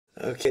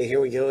Okay, here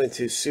we go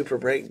into Super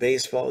Break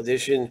Baseball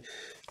Edition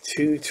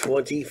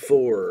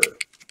 224.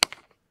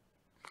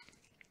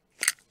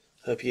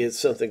 Hope you had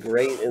something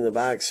great in the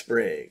box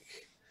break.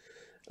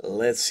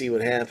 Let's see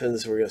what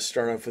happens. We're going to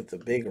start off with the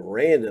big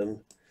random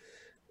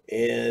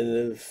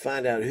and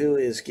find out who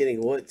is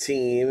getting what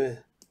team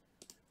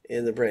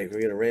in the break.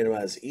 We're going to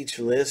randomize each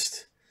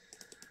list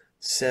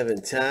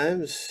 7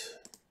 times.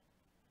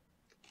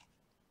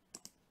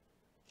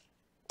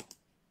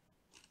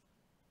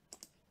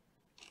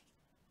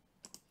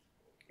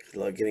 Good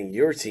luck getting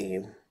your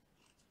team.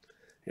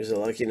 Here's a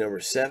lucky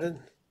number 7.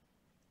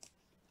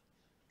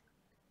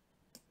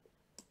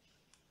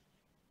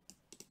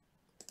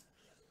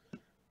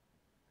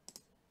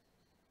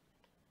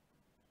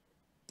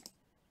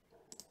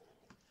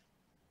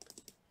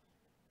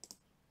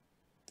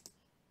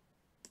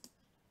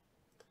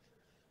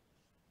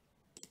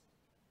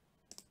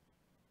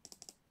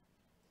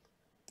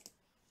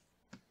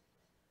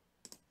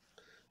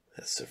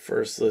 That's the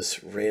first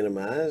list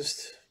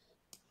randomized.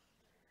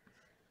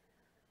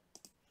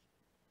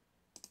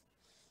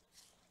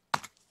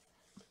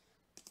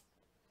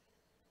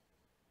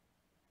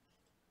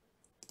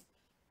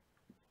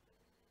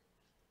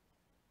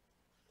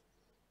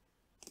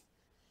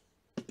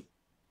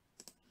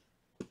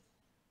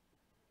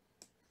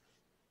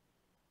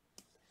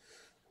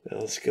 Now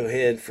let's go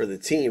ahead for the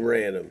team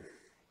random.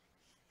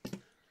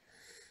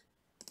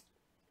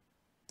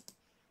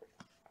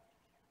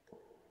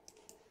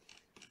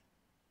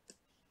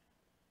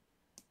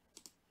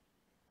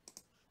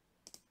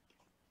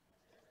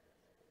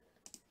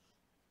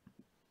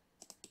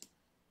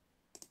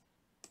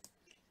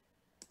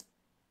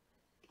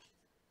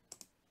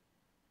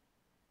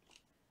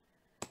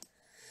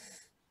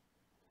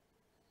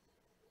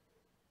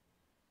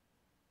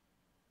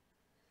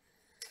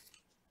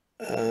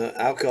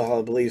 Alcohol,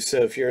 I believe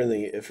so. If you're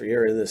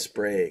in this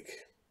break,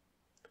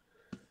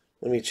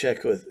 let me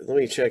check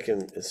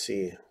and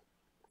see.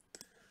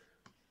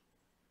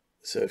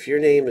 So if your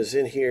name is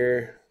in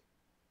here,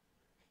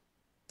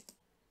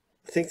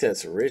 I think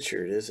that's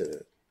Richard, isn't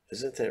it?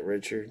 Isn't that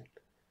Richard?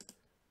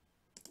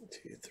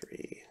 2,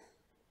 3,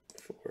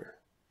 4.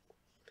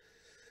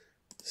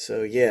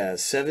 So yeah,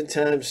 7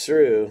 times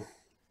through,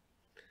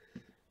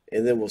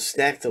 and then we'll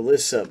stack the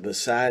lists up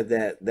beside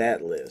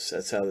that list.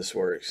 That's how this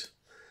works.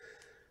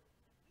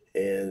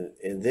 And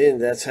then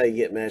that's how you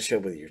get matched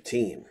up with your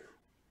team.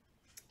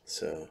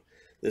 So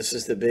this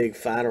is the big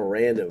final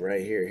random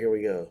right here. Here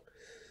we go.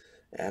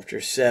 After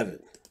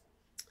 7.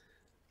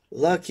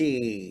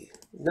 Lucky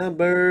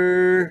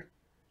number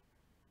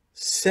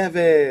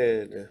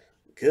 7.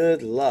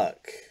 Good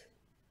luck.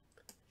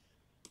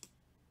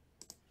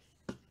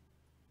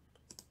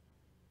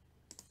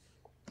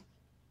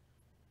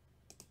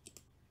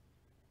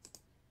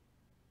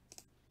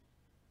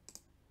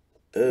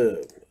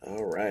 Boom.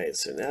 All right,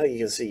 so now you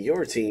can see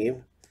your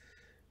team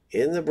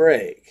in the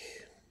break.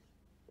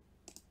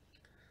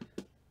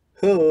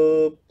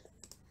 Hope.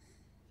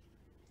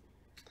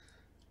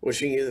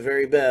 Wishing you the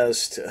very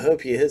best. I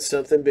hope you hit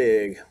something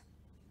big.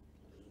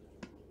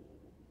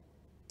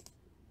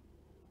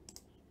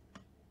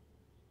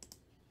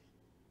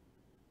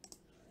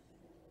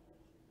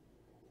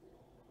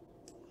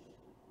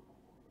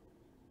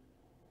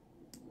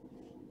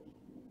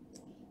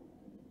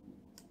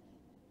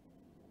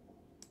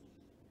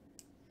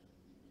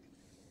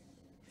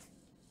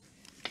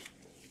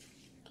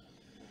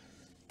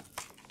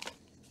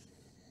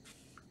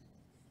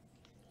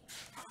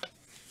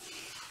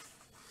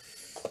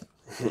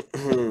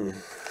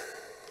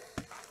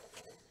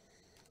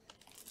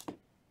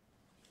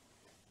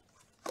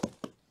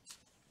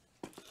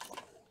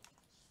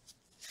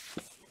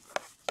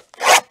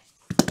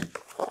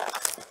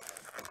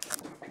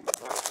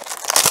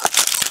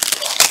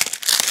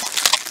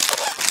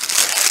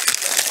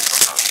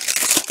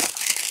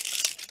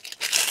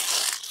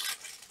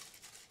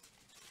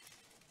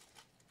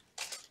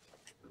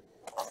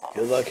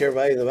 Good luck,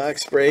 everybody, in the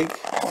box break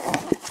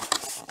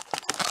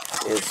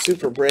and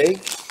super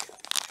break.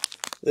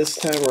 This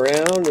time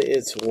around,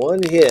 it's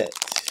 1 hit.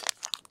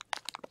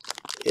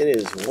 It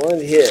is 1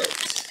 hit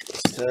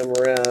this time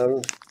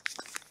around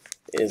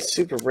in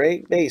Super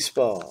Break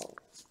Baseball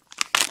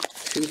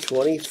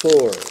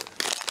 224.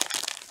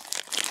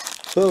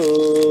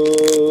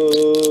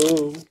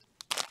 Oh,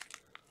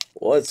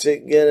 what's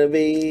it gonna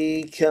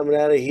be coming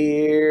out of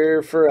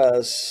here for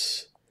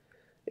us?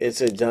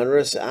 It's a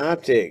Donruss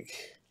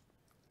Optic.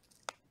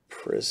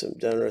 Prism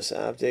Donruss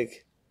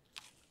Optic.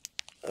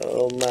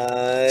 Oh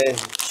my.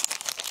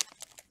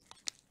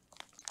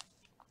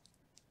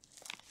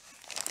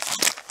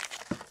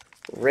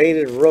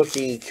 Rated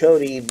rookie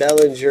Cody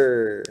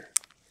Bellinger.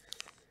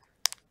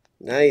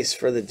 Nice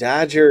for the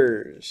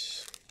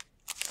Dodgers.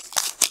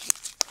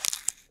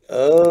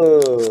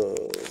 Oh.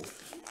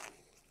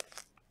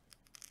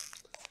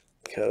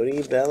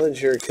 Cody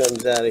Bellinger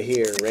comes out of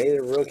here.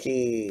 Rated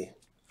rookie.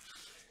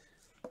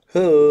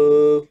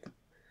 Who?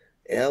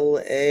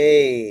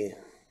 LA.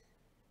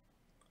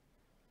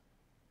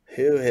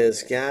 Who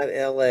has got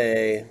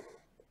LA?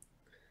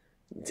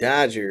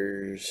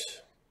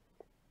 Dodgers.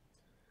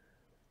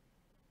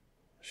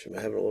 I'm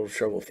having a little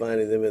trouble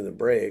finding them in the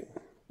break.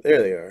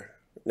 There they are.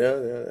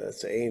 No,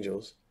 that's the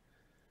Angels.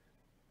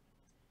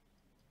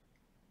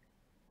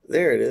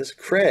 There it is.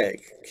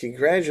 Craig.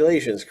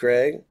 Congratulations,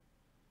 Craig.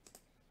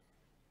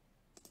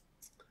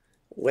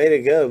 Way to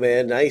go,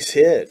 man. Nice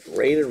hit.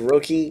 Rated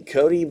rookie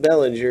Cody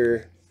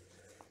Bellinger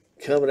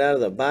coming out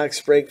of the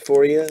box break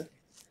for you.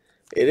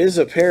 It is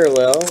a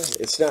parallel.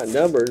 It's not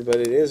numbered, but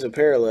it is a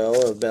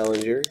parallel of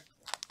Bellinger.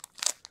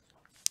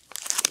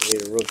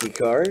 Rated rookie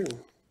card.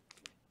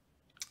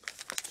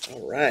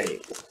 All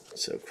right.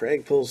 So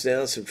Craig pulls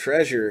down some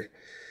treasure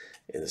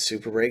in the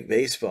Super Break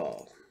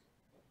Baseball.